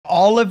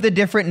all of the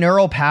different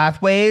neural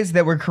pathways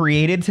that were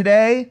created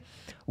today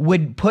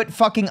would put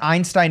fucking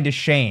Einstein to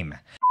shame.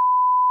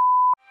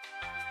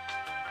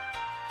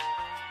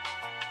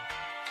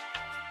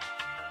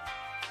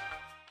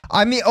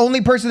 I'm the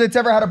only person that's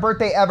ever had a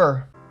birthday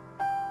ever.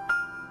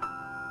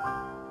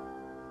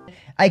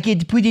 I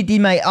could put it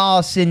in my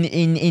ass in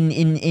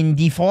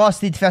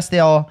defrosted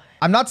festival.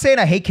 I'm not saying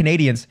I hate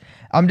Canadians.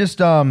 I'm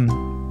just, I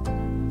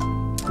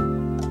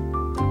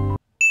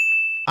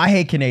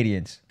hate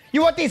Canadians.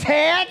 You want these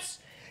hands?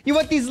 You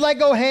want these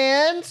Lego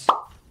hands?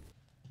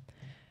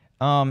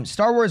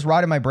 Star Wars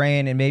rotted my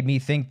brain and made me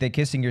think that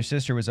kissing your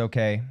sister was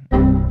okay.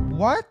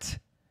 What?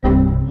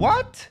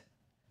 What?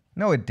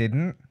 No, it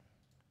didn't.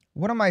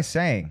 What am I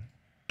saying?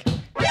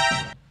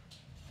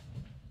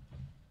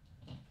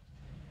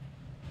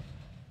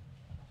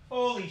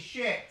 Holy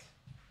shit.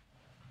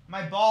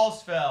 My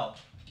balls fell.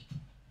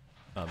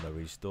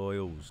 Mary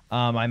Styles.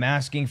 I'm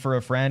asking for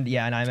a friend.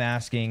 Yeah, and I'm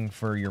asking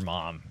for your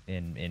mom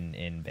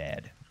in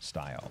bed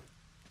style.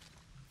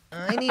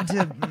 I need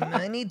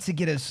to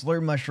get a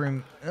slurp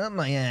mushroom up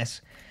my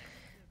ass.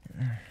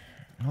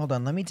 Hold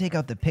on, let me take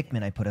out the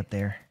Pikmin I put up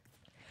there.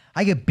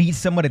 I could beat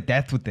someone to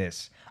death with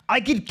this. I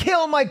could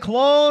kill my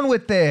clone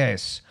with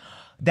this.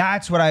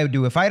 That's what I would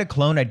do. If I had a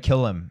clone, I'd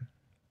kill him.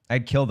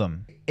 I'd kill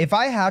them. If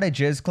I had a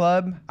jizz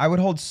club, I would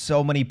hold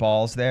so many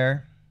balls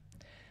there.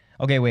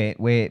 Okay, wait.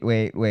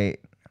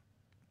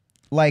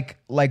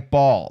 Like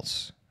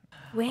balls.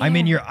 Where? I'm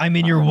in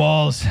your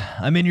walls.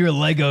 I'm in your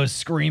Legos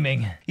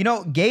screaming. You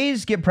know,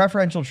 gays get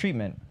preferential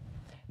treatment.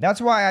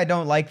 That's why I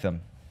don't like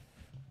them.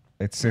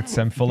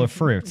 I'm full of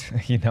fruit.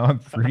 You know, I'm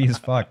fruity as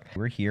fuck.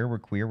 We're here, we're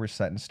queer, we're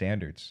setting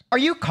standards. Are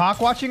you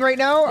cock watching right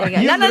now? Are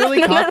you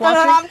literally cock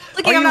watching?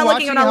 I'm not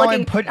looking.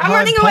 I'm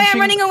running away. I'm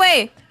running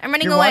away.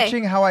 You're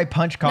watching how I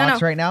punch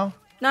cocks right now?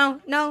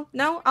 No.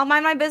 I'll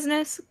mind my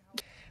business.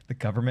 The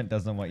government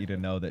doesn't want you to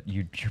know that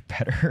you're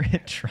better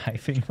at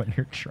driving when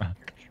you're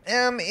drunk.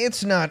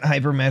 It's not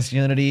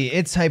hyper-masculinity.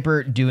 It's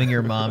hyper doing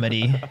your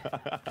momity.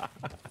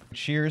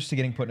 Cheers to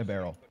getting put in a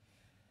barrel.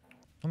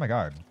 Oh my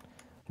god.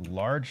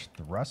 Large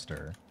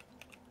thruster.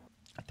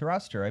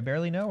 Thruster, I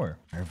barely know her.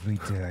 Every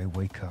day I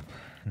wake up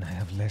and I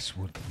have less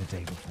wood than the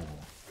day before.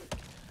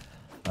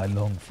 I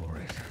long for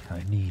it.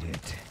 I need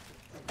it.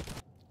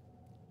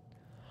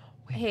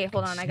 Wait, hey,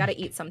 hold on. I gotta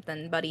eat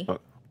something, buddy.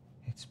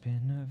 It's been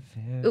a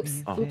very,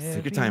 Oops.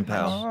 Take your time,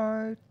 pal.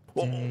 hard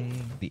day.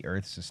 The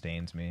earth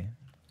sustains me.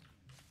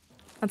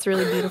 That's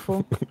really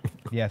beautiful.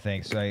 Yeah,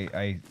 thanks.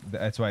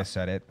 That's why I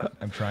said it.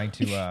 I'm trying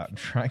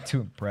to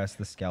impress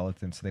the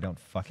skeletons so they don't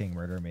fucking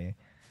murder me.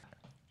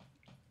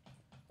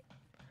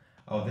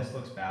 Oh, this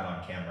looks bad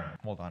on camera.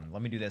 Hold on,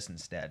 let me do this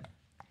instead.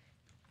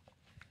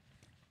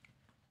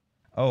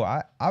 Oh,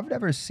 I've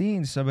never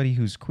seen somebody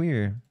who's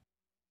queer.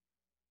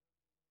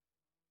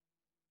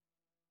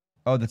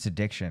 Oh, that's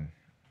addiction.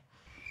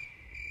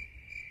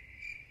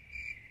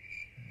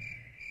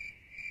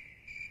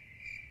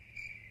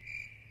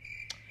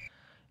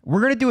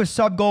 We're gonna do a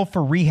sub goal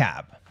for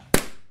rehab.